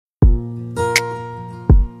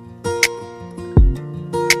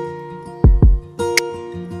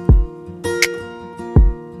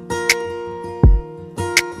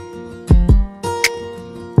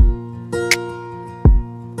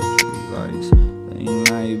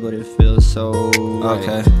so right.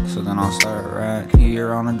 Okay, so then I'll start right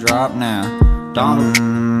here on the drop now. Donald,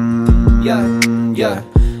 yeah.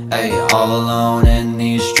 Ay, all alone in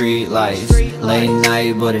these street lights. Late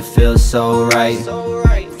night, but it feels so right.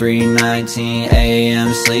 3:19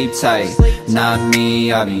 a.m. sleep tight. Not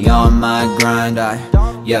me, I be on my grind.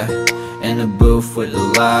 In the booth with the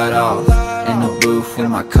light off. In the booth with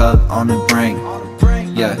my cup on the brink.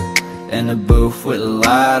 In the booth with the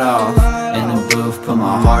light off. In the booth, put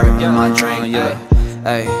my heart in my drink.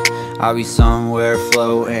 Ay, I be somewhere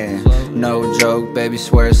floating. No joke, baby,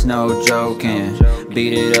 swear it's no joking.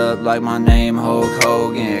 Beat it up like my name Hulk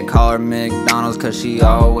Hogan. Call her McDonald's cause she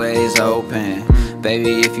always open.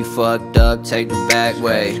 Baby, if you fucked up, take the back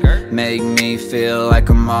way. Make me feel like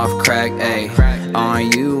I'm off crack, ayy.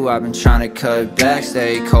 On you, I've been trying to cut back.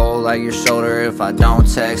 Stay cold like your shoulder if I don't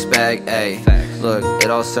text back, ayy. Look, it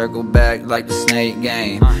all circle back like the snake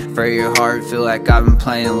game. For your heart, feel like I've been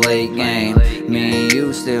playing late game. Me and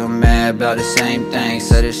you still mad about the same thing.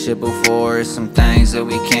 Said this shit before, it's some things that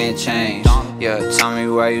we can't change. Yeah, tell me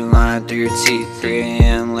why you lying through your teeth. 3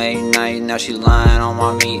 a.m. late night, now she lying on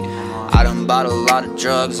my meat. I done bought a lot of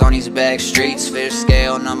drugs on these back streets. Fish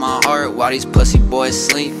scale on my heart while these pussy boys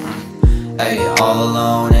sleep. Ay, all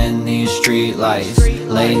alone in these street lights.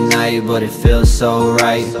 Late night, but it feels so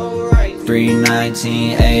right.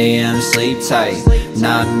 3:19 a.m. sleep tight.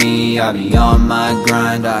 Not me, I be on my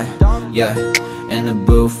grind. In the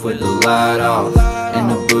booth with the light off. In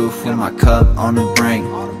the booth with my cup on the brink.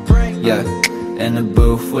 In the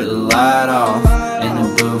booth with the light off. In the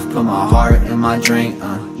booth, put my heart in my drink.